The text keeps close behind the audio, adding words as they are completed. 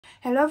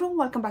Hello everyone,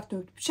 welcome back to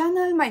my YouTube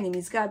channel. My name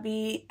is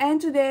Gabi and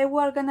today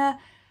we are gonna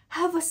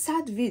have a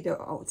sad video,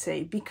 I would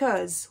say,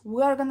 because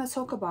we are gonna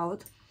talk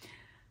about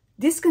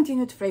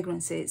discontinued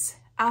fragrances.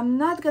 I'm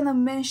not gonna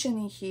mention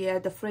in here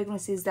the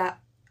fragrances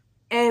that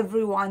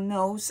everyone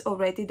knows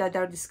already that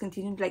are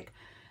discontinued, like,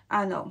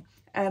 I don't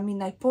know,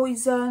 Midnight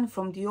Poison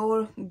from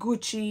Dior,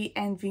 Gucci,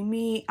 Envy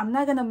Me. I'm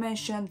not gonna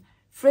mention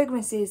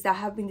fragrances that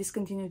have been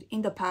discontinued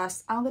in the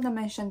past. I'm gonna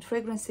mention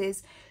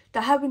fragrances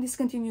that have been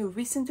discontinued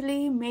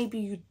recently. Maybe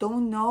you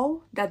don't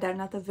know that they're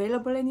not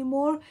available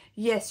anymore.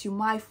 Yes, you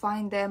might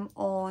find them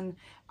on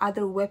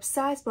other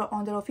websites, but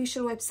on their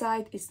official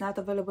website it's not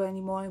available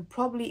anymore, and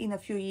probably in a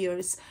few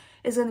years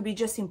it's going to be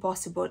just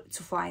impossible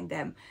to find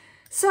them.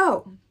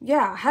 So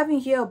yeah,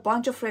 having here a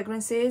bunch of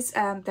fragrances.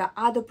 There are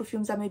other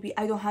perfumes that maybe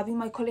I don't have in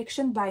my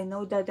collection, but I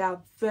know that they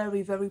are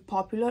very, very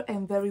popular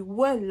and very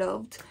well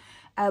loved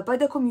by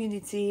the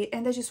community,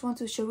 and I just want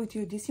to share with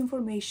you this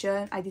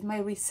information. I did my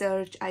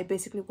research. I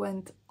basically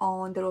went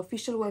on their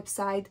official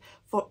website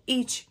for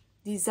each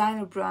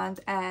designer brand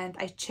and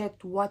I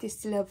checked what is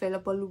still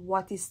available,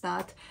 what is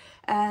not,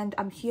 and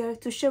I'm here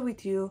to share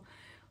with you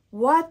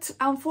what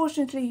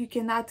unfortunately you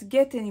cannot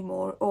get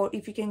anymore, or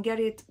if you can get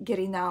it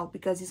now,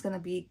 because it's gonna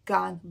be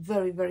gone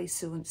very, very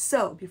soon.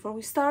 So before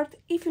we start,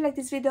 if you like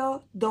this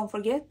video, don't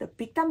forget the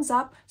big thumbs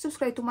up,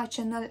 subscribe to my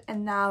channel,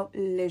 and now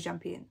let's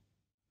jump in.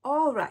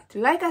 Alright,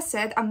 like I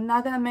said, I'm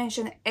not gonna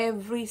mention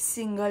every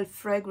single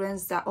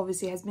fragrance that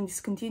obviously has been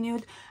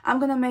discontinued. I'm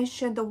gonna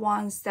mention the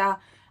ones that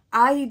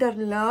I either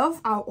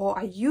love or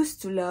I used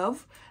to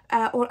love,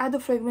 or other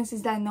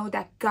fragrances that I know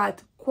that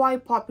got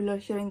quite popular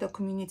here in the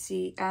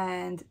community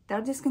and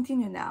they're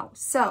discontinued now.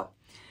 So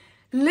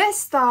let's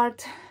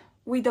start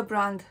with the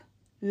brand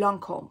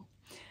Lancôme.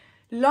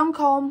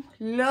 Lancôme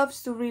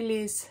loves to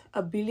release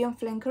a billion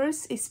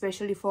flankers,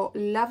 especially for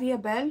La Vie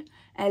Est Belle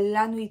and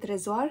La Nuit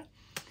Trésor.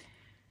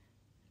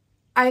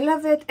 I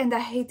love it and I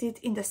hate it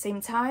in the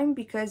same time,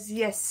 because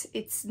yes,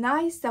 it's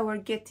nice that we're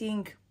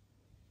getting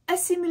a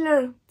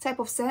similar type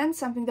of scent,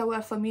 something that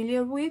we're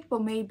familiar with,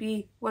 but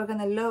maybe we're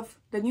gonna love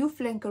the new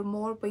flanker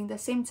more. But in the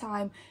same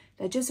time,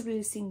 they're just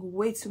releasing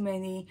way too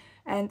many,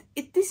 and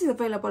this is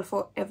available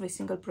for every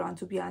single brand,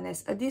 to be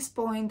honest. At this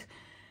point,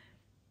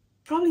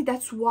 probably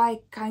that's why I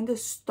kind of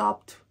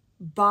stopped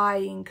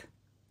buying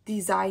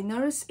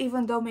designers.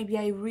 Even though maybe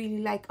I really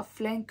like a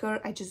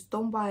flanker, I just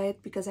don't buy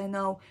it because I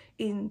know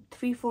in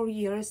 3-4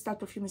 years that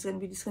perfume is going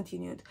to be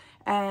discontinued,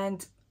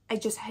 and I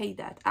just hate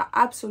that. I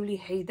absolutely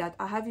hate that.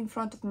 I have in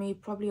front of me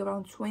probably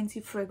around 20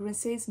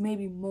 fragrances,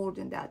 maybe more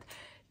than that,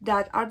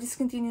 that are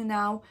discontinued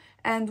now,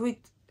 and with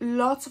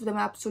lots of them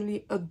I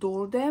absolutely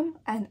adore them,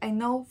 and I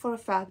know for a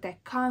fact I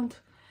can't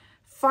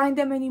find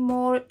them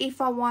anymore. If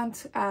I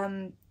want,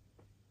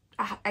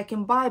 I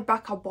can buy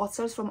backup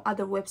bottles from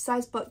other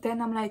websites, but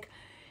then I'm like,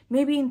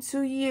 maybe in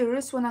 2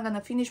 years when I'm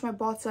gonna finish my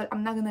bottle,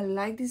 I'm not gonna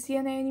like this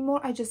DNA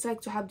anymore. I just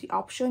like to have the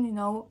option, you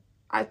know,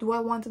 do I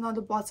want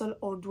another bottle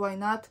or do I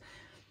not?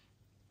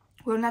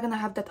 We're not gonna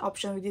have that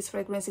option with these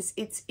fragrances.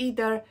 It's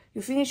either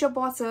you finish your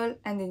bottle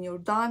and then you're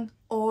done,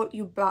 or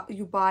you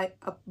buy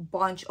a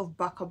bunch of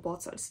backup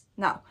bottles.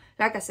 Now,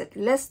 like I said,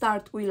 let's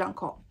start with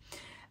Lancôme.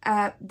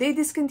 They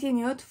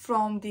discontinued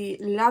from the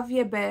La Vie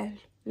Est Belle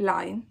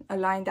line, a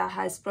line that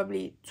has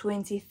probably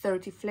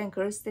 20-30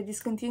 flankers. They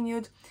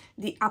discontinued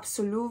the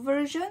Absolute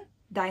version.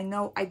 I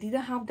know I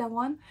didn't have that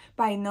one,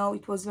 but I know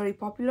it was very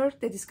popular.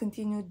 They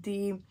discontinued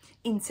the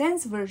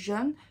Intense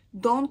version.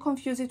 Don't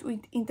confuse it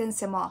with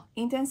Intensement.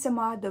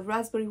 Intensement, the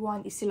raspberry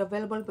one, is still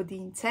available, but the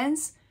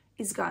Intense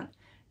is gone.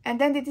 And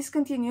then they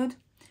discontinued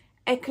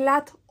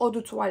Éclat Eau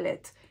de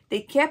Toilette.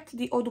 They kept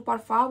the Eau de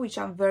Parfum, which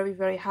I'm very,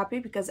 very happy,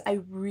 because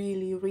I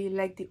really, really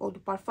like the Eau de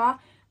Parfum.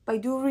 But I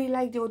do really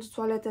like the Eau de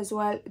Toilette as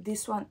well.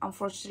 This one,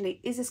 unfortunately,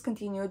 is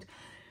discontinued.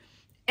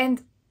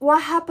 And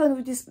what happens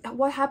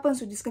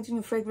with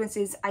discontinued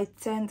fragrances, I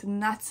tend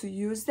not to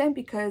use them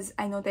because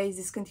I know that it's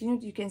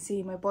discontinued. You can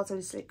see my bottle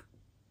is like,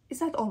 it's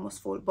not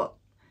almost full, but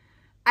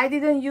I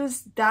didn't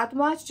use that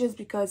much just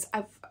because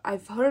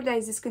I've heard that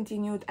it's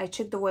discontinued. I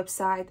checked the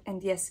website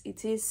and yes,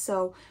 it is.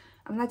 So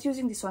I'm not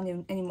using this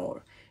one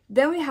anymore.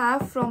 Then we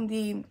have from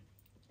the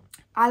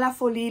A La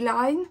Folie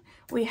line,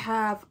 we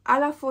have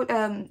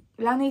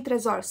La Nuit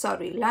Trésor,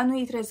 sorry, La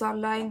Nuit Trésor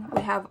line.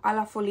 We have A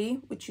La Folie,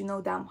 which you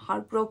know that I'm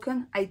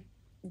heartbroken. I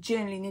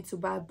genuinely need to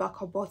buy a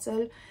backup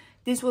bottle.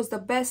 This was the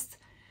best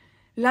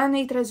La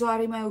Nuit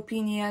Trésor in my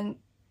opinion.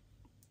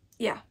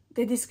 Yeah,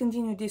 they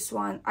discontinued this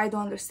one. I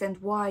don't understand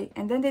why.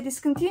 And then they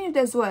discontinued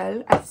as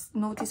well, as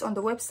noticed on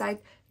the website,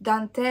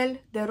 Dentelle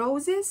de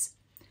Roses.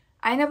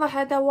 I never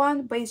had that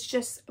one, but it's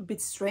just a bit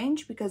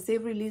strange because they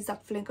released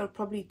that flanker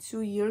probably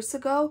 2 years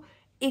ago.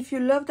 If you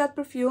love that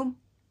perfume,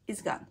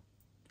 it's gone.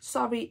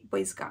 Sorry,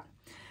 but it's gone.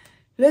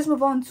 Let's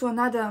move on to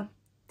another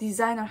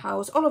designer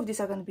house. All of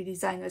these are going to be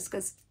designers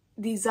because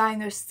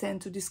designers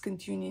tend to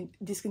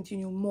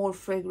discontinue more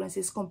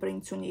fragrances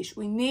comparing to niche.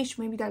 With niche,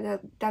 maybe they're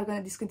going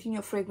to discontinue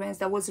a fragrance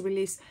that was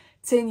released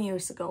 10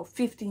 years ago,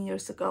 15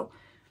 years ago.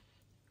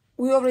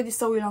 We already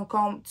saw in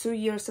Lancome 2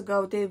 years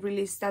ago. They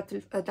released that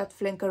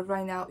flanker.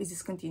 Right now is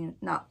discontinued.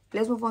 Now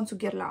let's move on to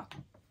Guerlain.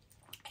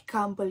 I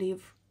can't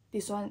believe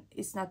this one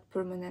is not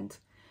permanent.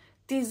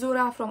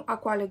 Tisura from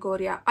Aqua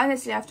Allegoria.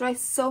 Honestly, I've tried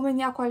so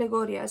many Aqua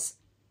Allegorias.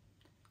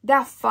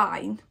 They're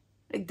fine,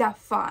 like they're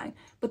fine,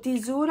 but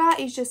Tisura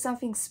is just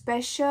something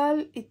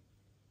special.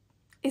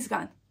 It's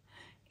gone.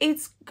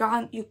 It's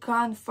gone. You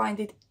can't find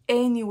it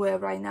anywhere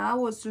right now. I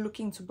was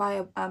looking to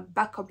buy a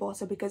backup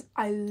bottle because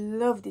I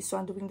love this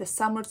one during the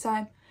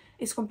summertime.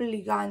 It's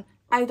completely gone.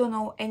 I don't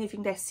know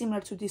anything that's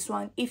similar to this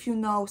one. If you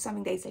know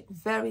something that is like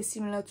very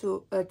similar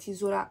to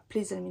Tisura,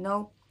 please let me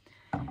know.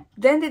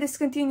 Then they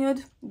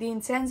discontinued the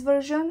intense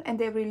version and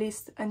they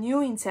released a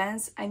new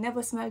intense. I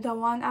never smelled that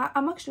one.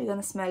 I'm actually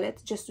gonna smell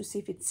it just to see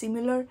if it's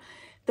similar.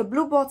 The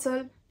blue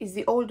bottle is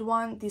the old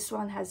one. This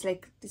one has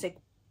like this like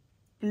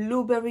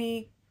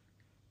blueberry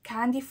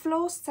candy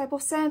floss type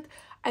of scent.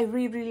 I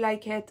really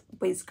like it,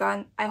 but it's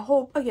gone. I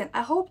hope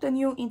the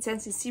new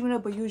intense is similar,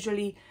 but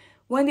usually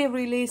when they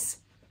release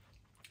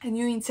a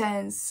new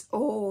intense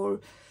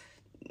or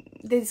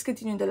they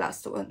discontinue the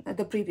last one,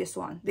 the previous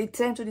one, they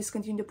tend to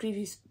discontinue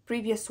the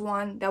previous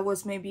one that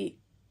was maybe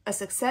a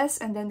success,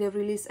 and then they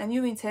release a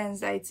new intense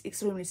that it's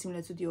extremely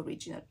similar to the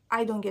original.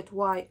 I don't get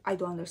why, I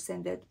don't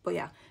understand it, but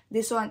yeah,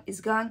 this one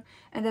is gone.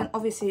 And then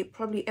obviously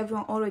probably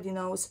everyone already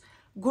knows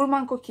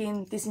Gourmand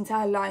Coquin. This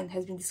entire line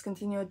has been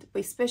discontinued, but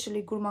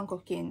especially Gourmand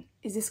Coquin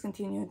is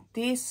discontinued.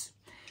 This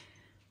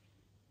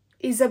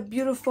is a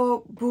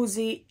beautiful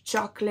boozy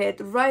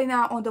chocolate. Right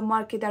now on the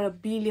market there are a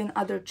billion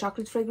other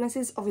chocolate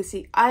fragrances.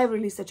 Obviously I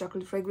released a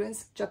chocolate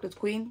fragrance, Chocolate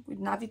Queen with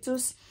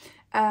Navitus.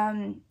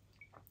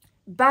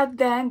 Back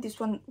then this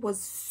one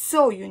was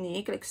so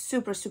unique, like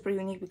super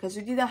unique, because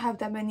we didn't have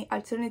that many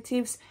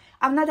alternatives.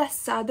 I'm not that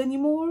sad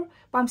anymore,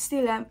 but I'm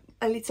still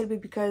a little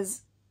bit,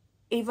 because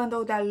even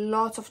though there are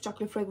lots of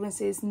chocolate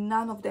fragrances,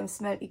 none of them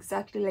smell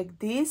exactly like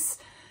this.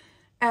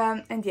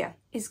 And yeah,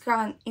 it's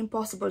gone,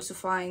 impossible to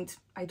find.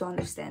 I don't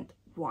understand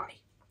why.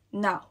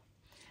 Now,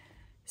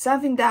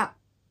 something that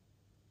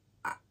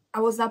I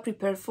was not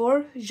prepared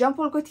for, Jean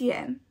Paul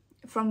Gaultier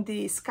from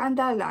the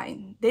Scandal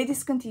line, they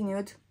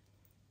discontinued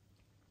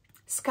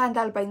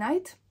Scandal by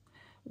Night,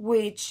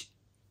 which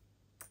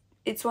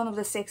it's one of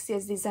the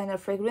sexiest designer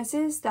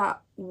fragrances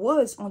that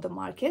was on the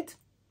market.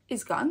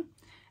 It's gone.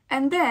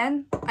 And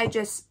then I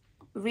just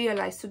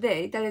realized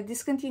today that I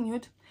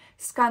discontinued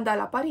Scandal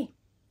à Paris.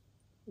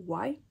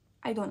 Why?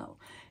 I don't know.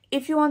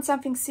 If you want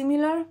something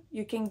similar,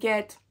 you can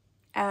get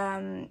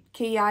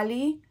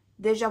Kayali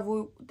Déjà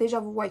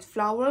Vu White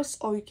Flowers,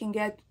 or you can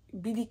get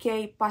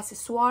BDK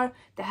Passessoir.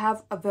 They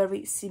have a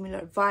very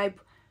similar vibe.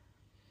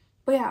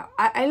 But yeah,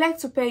 I like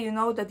to pay, you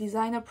know, the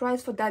designer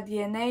price for that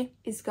DNA.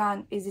 Is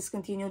gone, is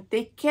discontinued.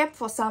 They kept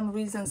for some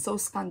reason So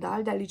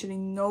Scandal that literally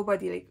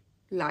nobody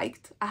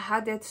liked. I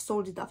had it,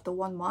 sold it after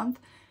 1 month,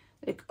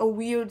 like a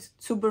weird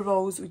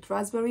tuberose with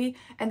raspberry.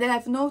 And then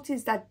I've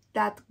noticed that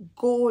that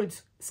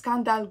gold,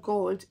 Scandal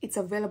Gold, it's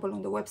available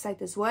on the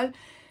website as well.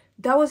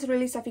 That was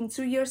released I think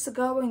 2 years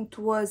ago, and it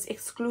was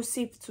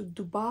exclusive to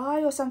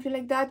Dubai or something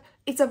like that.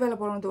 It's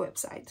available on the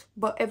website,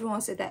 but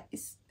everyone said that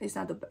it's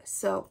not the best.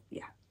 So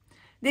yeah,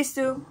 these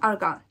two are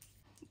gone.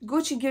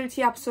 Gucci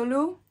Guilty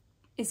Absolu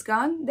is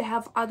gone. They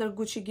have other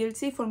Gucci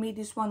Guilty. For me,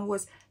 this one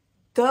was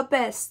the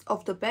best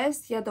of the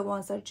best. The other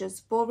ones are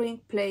just boring,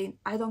 plain.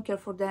 I don't care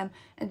for them.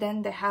 And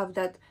then they have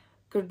that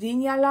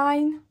Gardenia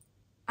line.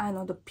 I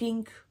know, the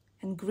pink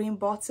and green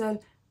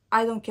bottle.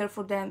 I don't care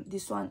for them.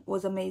 This one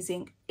was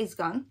amazing. It's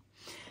gone.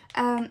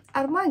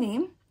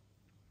 Armani,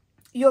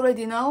 you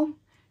already know.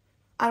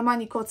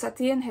 Armani Côte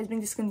Satin has been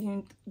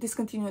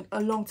discontinued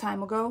a long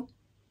time ago.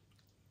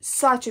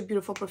 Such a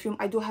beautiful perfume.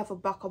 I do have a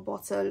backup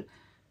bottle.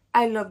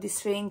 I love this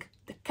thing.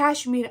 The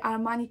Cashmere,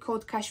 Armani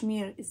Code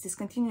Cashmere, is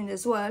discontinued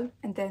as well.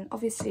 And then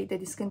obviously they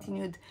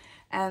discontinued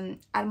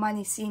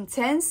Armani C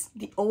Intense,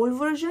 the old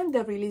version.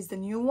 They released the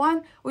new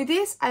one. With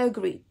this, I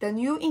agree. The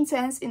new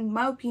Intense, in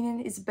my opinion,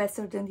 is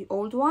better than the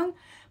old one.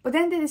 But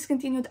then they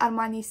discontinued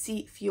Armani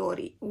C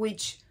Fiori,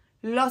 which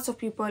lots of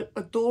people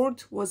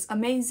adored, was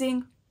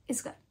amazing.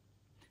 It's gone.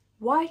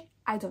 Why?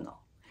 I don't know.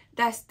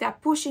 They're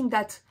pushing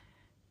that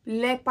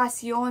Le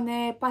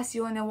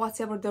Passione,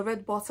 whatever, the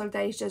red bottle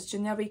that is just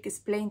generic, is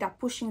plain. They're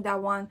pushing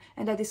that one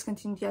and they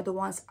discontinue the other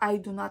ones. I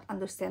do not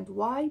understand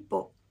why,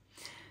 but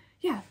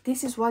yeah,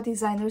 this is what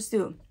designers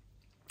do.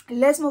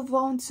 Let's move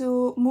on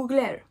to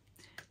Mugler.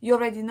 You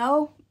already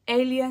know,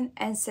 Alien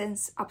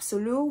Essence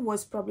Absolu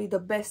was probably the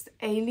best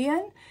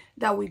Alien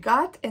that we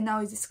got, and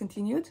now it's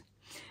discontinued.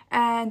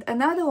 And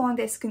another one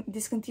that's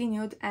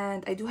discontinued,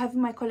 and I do have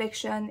in my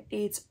collection,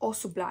 it's Eau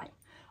Sublime.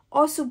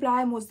 Eau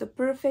Sublime was the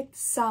perfect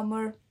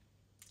summer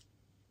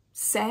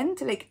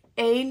scent, like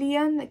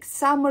alien, like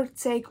summer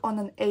take on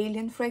an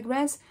alien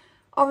fragrance.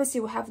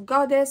 Obviously we have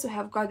Goddess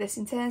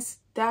Intense.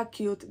 They're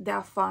cute,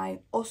 they're fine.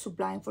 Eau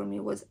Sublime for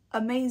me was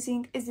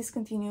amazing. It's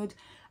discontinued.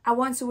 I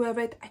want to wear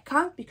it. I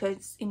can't,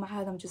 because in my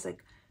head I'm just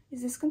like,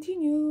 it's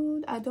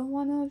discontinued. I don't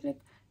want to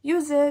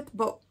use it,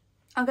 but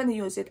I'm gonna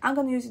use it. I'm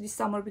gonna use it this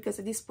summer, because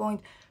at this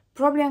point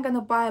probably I'm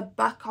gonna buy a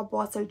backup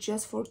bottle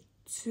just for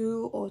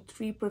 2 or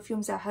 3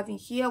 perfumes I have in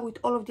here. With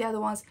all of the other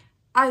ones,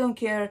 I don't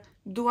care,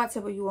 do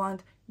whatever you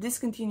want,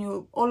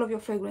 discontinue all of your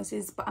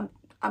fragrances, but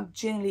I'm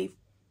generally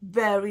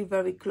very,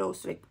 very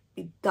close to like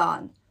be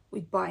done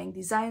with buying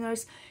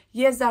designers.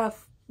 Yes, they are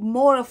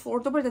more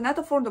affordable. They're not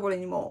affordable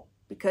anymore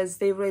because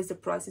they raised the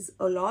prices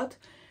a lot.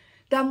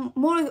 They're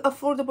more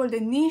affordable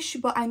than niche,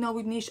 but I know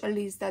with niche at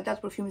least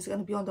that perfume is going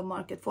to be on the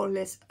market for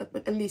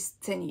at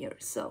least 10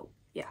 years. So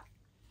yeah,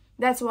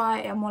 that's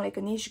why I'm more like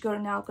a niche girl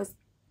now, because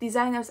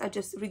designers are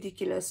just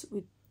ridiculous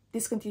with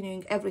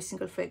discontinuing every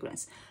single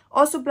fragrance.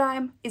 Eau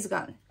Sublime is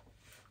gone.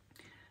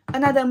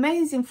 Another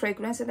amazing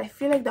fragrance, and I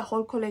feel like the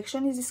whole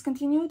collection is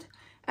discontinued,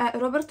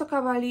 Roberto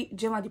Cavalli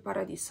Gemma di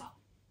Paradiso.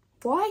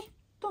 Why?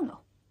 Don't know.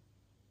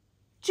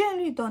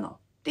 Generally don't know.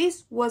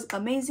 This was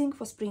amazing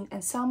for spring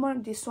and summer.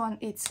 This one,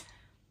 it's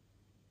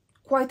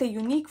quite a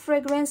unique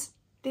fragrance.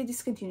 They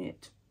discontinued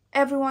it.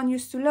 Everyone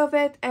used to love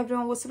it.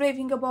 Everyone was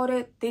raving about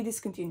it. They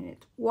discontinued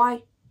it.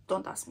 Why?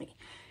 Don't ask me.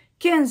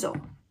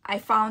 Kenzo, I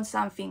found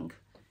something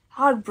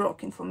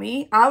heartbroken for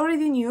me. I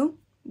already knew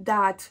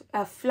that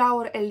a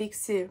flower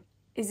elixir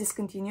is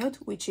discontinued,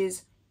 which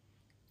is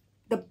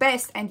the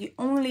best and the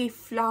only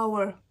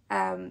flower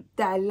that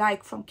I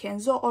like from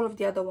Kenzo. All of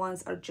the other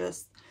ones are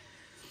just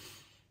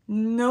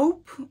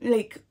nope.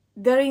 Like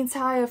their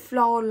entire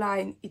flower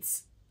line,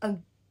 it's a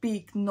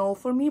big no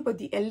for me, but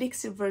the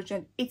elixir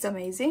version, it's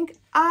amazing.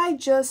 I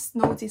just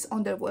noticed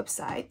on their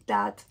website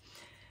that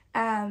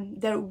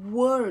their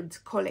word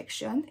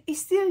collection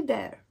is still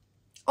there.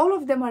 All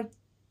of them are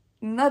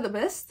not the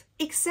best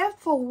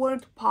except for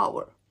word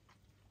power,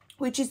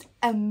 which is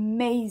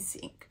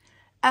amazing.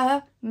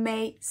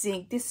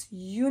 Amazing. This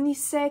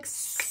unisex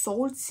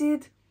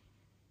salted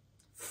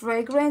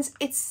fragrance,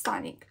 it's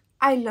stunning.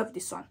 I love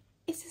this one.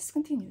 It's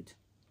discontinued.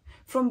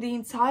 From the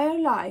entire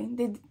line,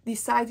 they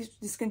decided to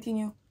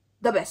discontinue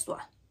the best one.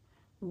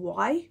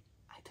 Why?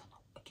 I don't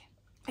know.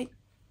 Again,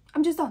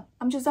 I'm just done.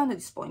 I'm just done at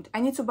this point.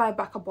 I need to buy a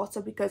backup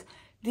bottle because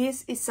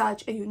this is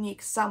such a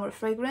unique summer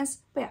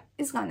fragrance. But yeah,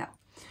 it's gone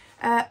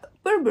now.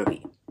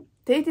 Burberry.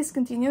 They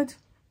discontinued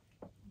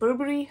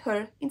Burberry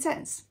Her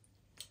Intense.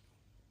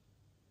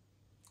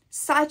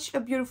 Such a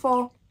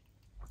beautiful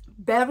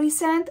berry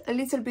scent, a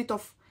little bit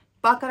of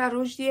Baccarat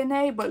Rouge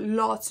DNA, but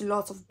lots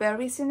of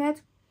berries in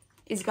it.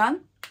 It's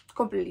gone,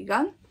 completely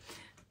gone.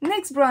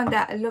 Next brand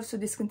that I love to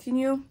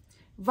discontinue,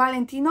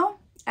 Valentino.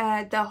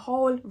 The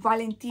whole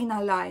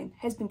Valentina line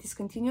has been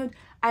discontinued.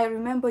 I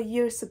remember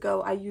years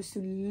ago, I used to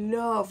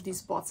love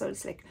these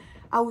bottles. Like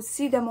I would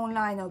see them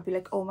online, I would be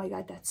like, oh my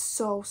god, that's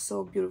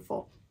so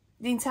beautiful.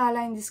 The entire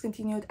line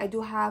discontinued. I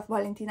do have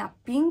Valentina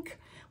Pink,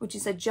 which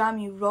is a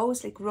jammy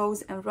rose, like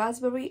rose and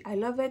raspberry. I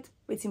love it,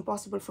 but it's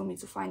impossible for me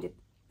to find it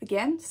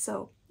again.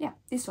 So yeah,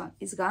 this one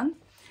is gone.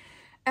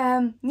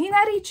 Nina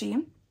Ricci,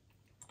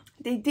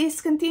 they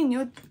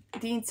discontinued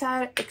the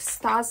entire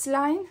Extase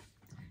line.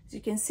 As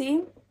you can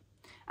see,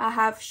 I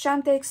have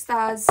Chante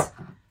Extase,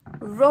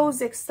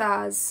 Rose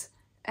Extase,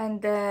 and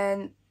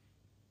then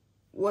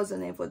what's the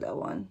name for that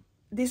one?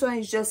 This one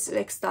is just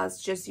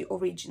Extase, just the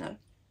original.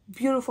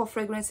 Beautiful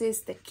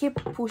fragrances. They keep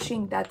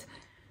pushing that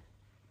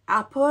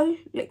apple,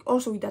 like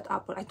also with that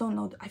apple. I don't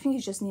know. I think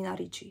it's just Nina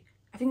Ricci.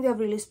 I think they've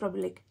released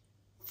probably like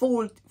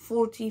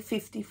 40,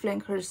 50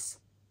 flankers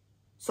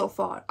so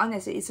far.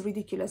 Honestly, it's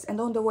ridiculous.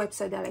 And on the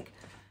website, there are like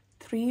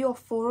 3 or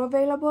 4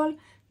 available.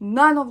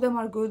 None of them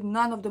are good.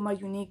 None of them are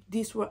unique.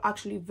 These were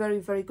actually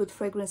very good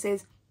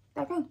fragrances.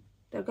 They're gone.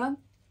 They're gone.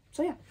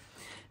 So yeah,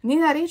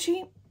 Nina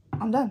Ricci,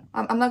 I'm done.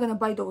 I'm not gonna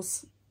buy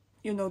those,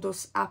 you know,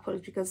 those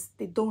apples because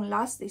they don't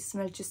last. They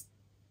smell just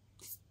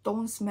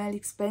don't smell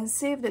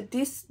expensive. That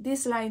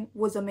this line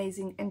was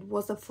amazing and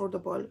was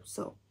affordable.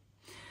 So,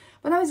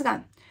 but now it's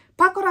gone.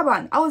 Paco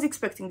Rabanne, I was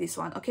expecting this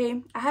one.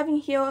 Okay, I have in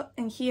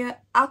here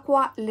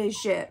Aqua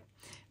Légère.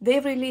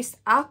 They've released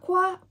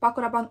Aqua,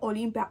 Paco Rabanne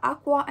Olympia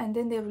Aqua, and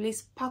then they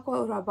released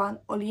Paco Rabanne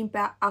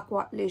Olympia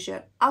Aqua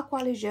Légère. Aqua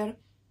Légère,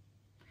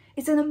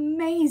 it's an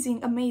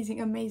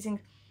amazing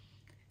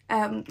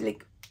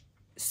like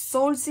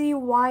salty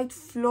white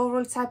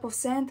floral type of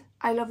scent.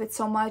 I love it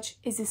so much.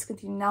 It's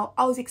discontinued now.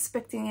 I was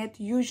expecting it.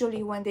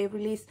 Usually when they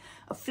release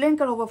a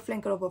flanker over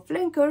flanker over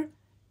flanker,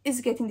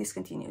 it's getting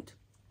discontinued.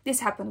 This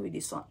happened with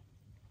this one.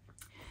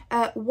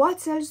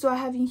 What else do I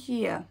have in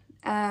here?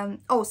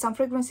 Oh, some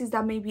fragrances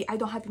that maybe I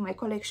don't have in my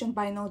collection,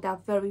 but I know they're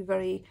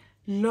very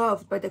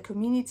loved by the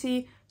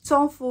community.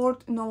 Tom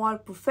Ford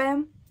Noir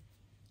Parfum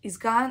is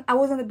gone. I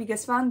wasn't the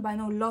biggest fan, but I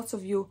know lots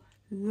of you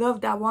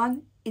love that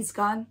one. It's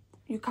gone.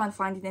 You can't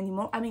find it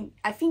anymore. I mean,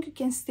 I think you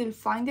can still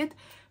find it,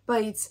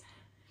 but it's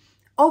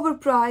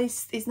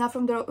overpriced. It's not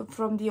from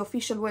the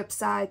official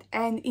website,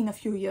 and in a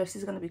few years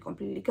it's gonna be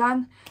completely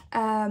gone.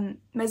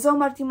 Maison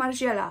Martin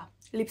Margiela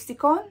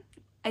Lipstick On.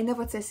 I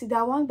never tested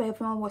that one, but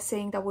everyone was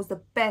saying that was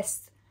the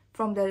best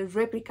from the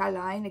replica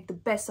line, like the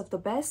best of the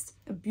best.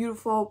 A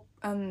beautiful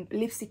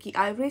lipsticky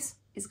iris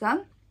is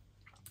gone.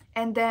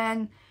 And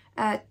then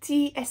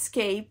Tea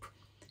Escape,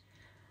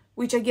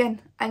 which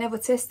again I never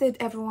tested.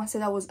 Everyone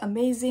said that was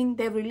amazing.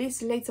 They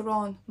released later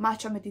on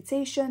Matcha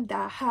Meditation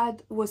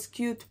that was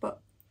cute,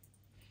 but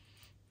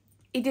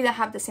it didn't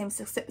have the same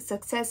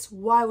success.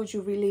 Why would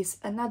you release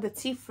another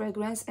tea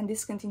fragrance and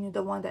discontinue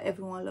the one that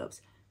everyone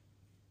loves?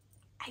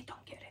 I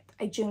don't get it.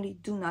 I generally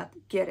do not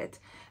get it.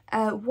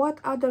 What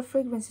other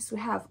fragrances we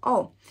have?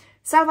 Oh,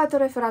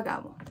 Salvatore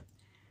Ferragamo.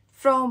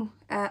 From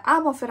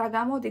Amo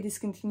Ferragamo, they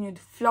discontinued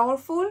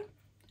Flowerful.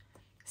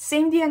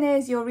 Same DNA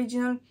as the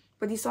original,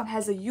 but this one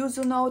has a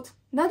yuzu note.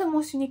 Not the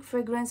most unique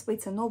fragrance, but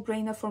it's a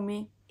no-brainer for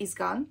me. It's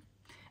gone.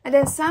 And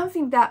then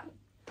something that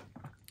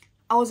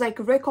I was like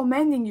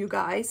recommending you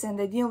guys,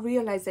 and I didn't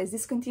realize that it's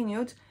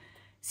discontinued,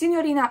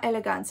 Signorina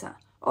Eleganza.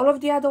 All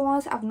of the other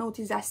ones I've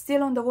noticed are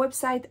still on the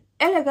website.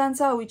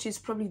 Eleganza, which is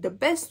probably the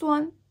best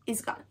one,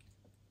 is gone.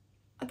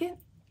 Again,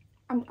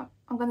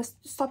 I'm gonna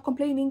stop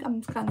complaining.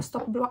 I'm gonna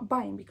stop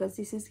buying because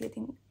this is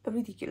getting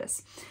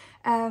ridiculous.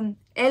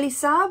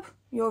 Elisab,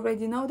 you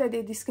already know that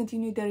they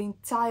discontinued their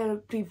entire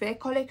Privé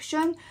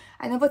collection.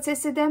 I never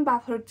tested them, but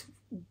I've heard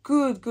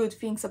good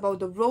things about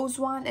the rose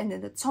one and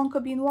then the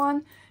tonka bean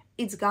one.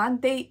 It's gone.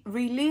 They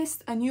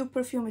released a new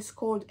perfume. It's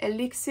called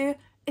Elixir.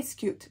 It's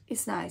cute.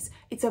 It's nice.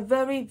 It's a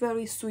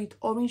very sweet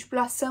orange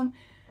blossom.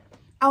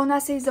 I would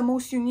not say it's the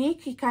most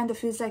unique. It kind of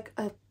feels like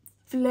a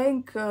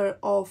flanker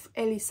of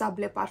Elisab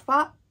Le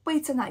Parfum, but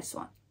it's a nice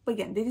one. But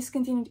again, they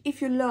discontinued.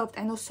 If you loved,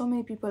 I know so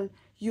many people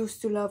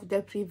used to love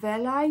their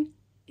Privé line,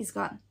 it's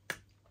gone.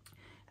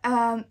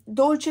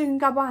 Dolce &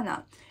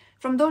 Gabbana.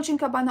 From Dolce &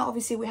 Gabbana,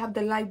 obviously, we have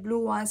the light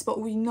blue ones, but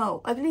we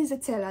know, at least they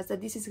tell us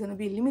that this is going to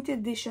be limited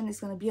edition,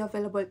 it's going to be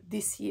available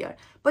this year.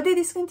 But they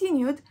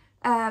discontinued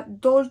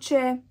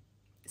Dolce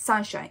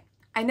Sunshine.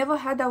 I never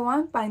had that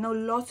one, but I know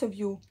lots of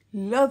you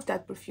love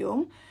that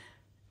perfume.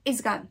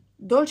 It's gone.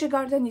 Dolce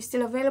Garden is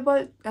still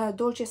available.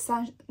 Dolce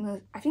Sun,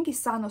 I think it's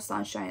Sun or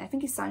Sunshine. I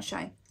think it's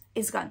Sunshine.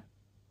 It's gone.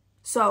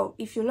 So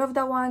if you love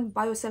that one,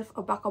 buy yourself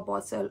a backup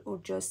bottle or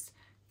just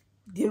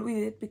deal with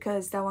it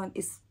because that one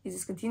is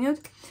discontinued.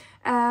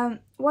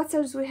 What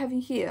else do we have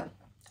in here?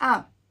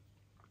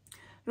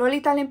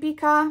 Lolita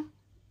Lempicka,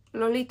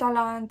 Lolita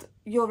Land.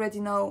 You already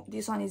know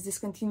this one is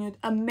discontinued.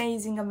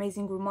 Amazing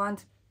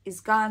gourmand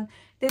is gone.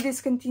 They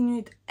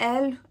discontinued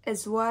Elle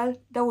as well.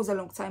 That was a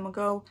long time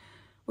ago.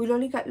 With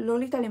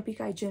Lolita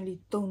Lempicka, I generally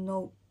don't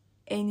know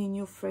any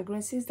new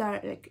fragrances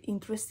that are like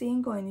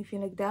interesting or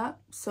anything like that.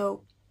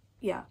 So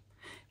yeah,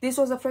 this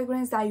was a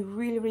fragrance that I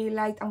really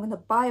liked. I'm gonna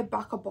buy a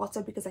backup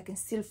bottle because I can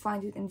still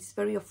find it and it's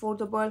very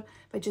affordable.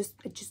 But I just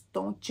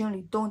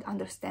generally don't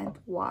understand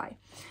why.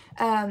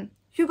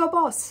 Hugo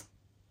Boss,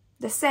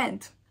 the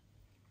scent,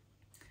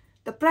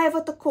 the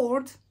Private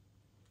Accord,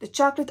 the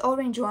chocolate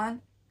orange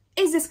one,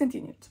 is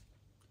discontinued.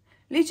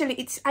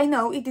 Literally, I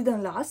know it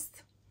didn't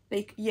last.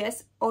 Like,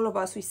 yes, all of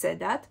us, we said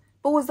that,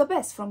 but was the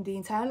best from the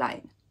entire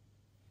line.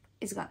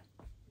 It's gone.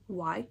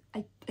 Why?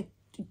 I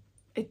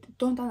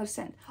don't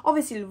understand.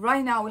 Obviously,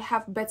 right now we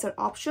have better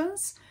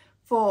options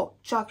for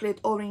chocolate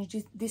orange,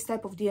 this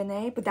type of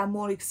DNA, but they're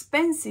more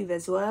expensive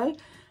as well.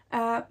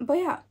 But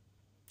yeah,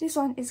 this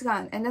one is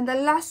gone. And then the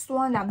last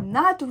one, I'm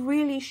not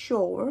really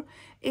sure.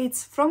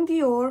 It's from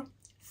Dior,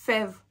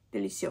 Fève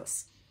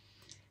Délicieuse.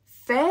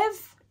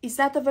 Fève is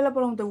not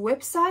available on the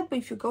website, but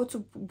if you go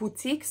to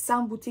boutiques,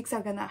 some boutiques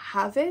are gonna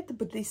have it,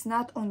 but it's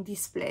not on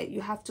display.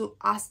 You have to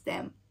ask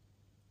them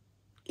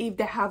if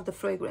they have the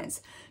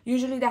fragrance.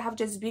 Usually they have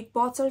just big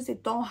bottles. They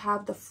don't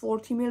have the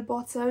 40 ml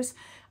bottles.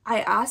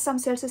 I asked some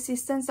sales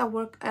assistants that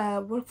work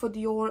for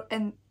Dior,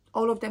 and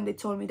all of them, they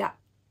told me that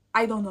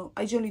I don't know.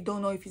 I generally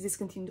don't know if it's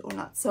discontinued or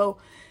not. So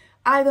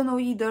I don't know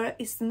either.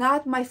 It's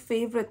not my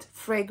favorite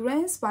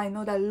fragrance, but I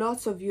know that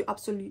lots of you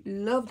absolutely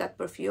love that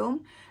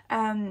perfume.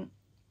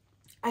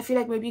 I feel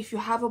like maybe if you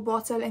have a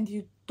bottle and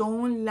you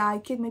don't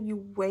like it, maybe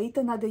wait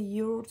another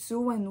year or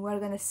two and we're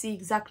gonna see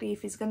exactly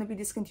if it's gonna be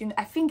discontinued.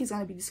 I think it's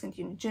gonna be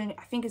discontinued. Generally,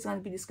 I think it's gonna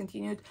be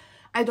discontinued.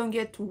 I don't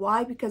get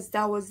why, because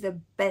that was the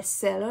best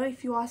seller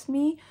if you ask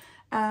me.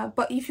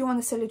 But if you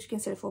want to sell it, you can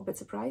sell it for a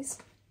better price.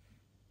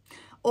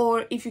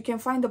 Or if you can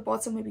find the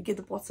bottle, maybe get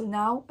the bottle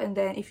now, and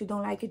then if you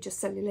don't like it, just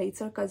sell it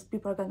later because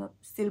people are gonna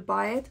still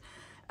buy it.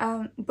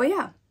 But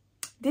yeah,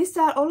 these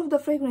are all of the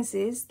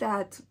fragrances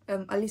that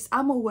at least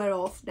I'm aware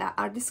of that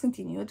are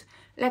discontinued.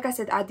 Like I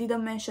said, I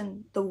didn't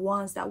mention the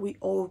ones that we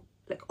all,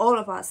 like all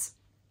of us,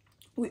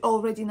 we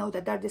already know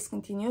that they're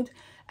discontinued.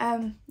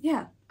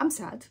 Yeah, I'm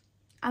sad.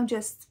 I'm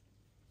just,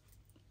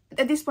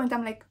 at this point,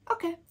 I'm like,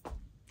 okay,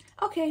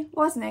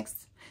 what's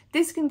next?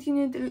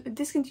 Discontinue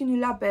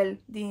La Belle,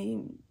 the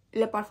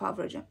Le Parfum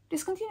version.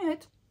 Discontinue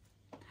it.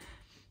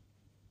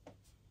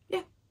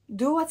 Yeah,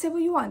 do whatever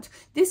you want.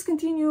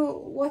 Discontinue,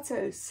 what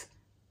else?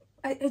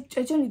 I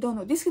generally don't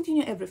know.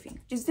 Discontinue everything.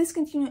 Just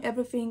discontinue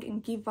everything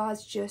and give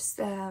us just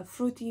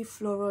fruity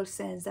floral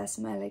scents that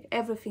smell like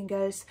everything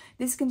else.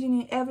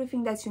 Discontinue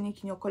everything that's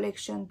unique in your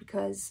collection,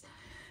 because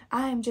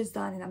I'm just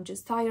done and I'm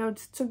just tired.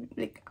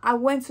 I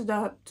went to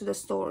the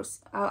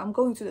stores. I'm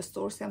going to the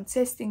stores. I'm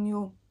testing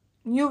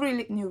new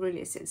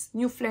releases,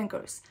 new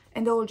flankers,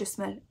 and they all just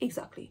smell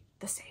exactly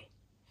the same.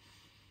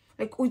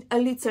 Like with a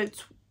little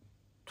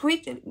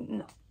tweak.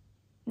 No.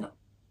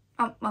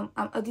 I'm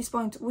at this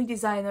point, we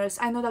designers,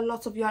 I know that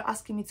lots of you are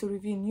asking me to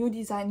review new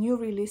design, new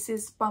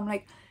releases, but I'm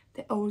like,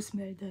 they all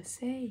smell the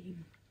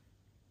same.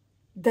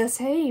 The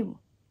same.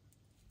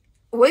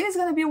 When it's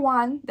gonna be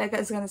one that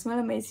is gonna smell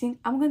amazing,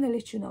 I'm gonna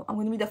let you know. I'm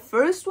gonna be the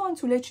first one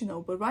to let you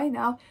know. But right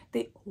now,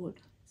 they all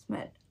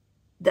smell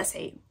the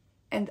same.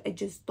 And I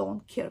just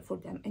don't care for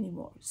them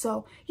anymore.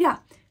 So yeah,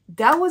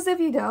 that was the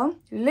video.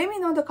 Let me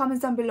know in the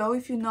comments down below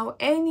if you know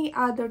any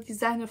other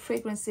designer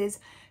fragrances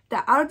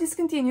that are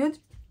discontinued.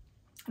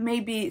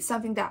 Maybe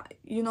something that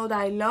you know that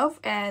I love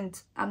and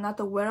I'm not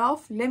aware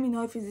of. Let me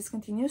know if it's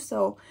discontinued,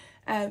 so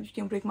you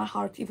can break my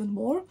heart even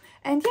more.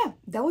 And yeah,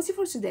 that was it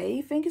for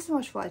today. Thank you so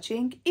much for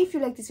watching. If you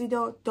like this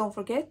video, don't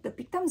forget the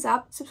big thumbs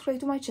up, subscribe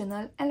to my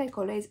channel, and like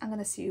always, I'm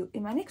gonna see you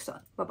in my next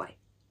one. Bye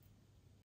bye.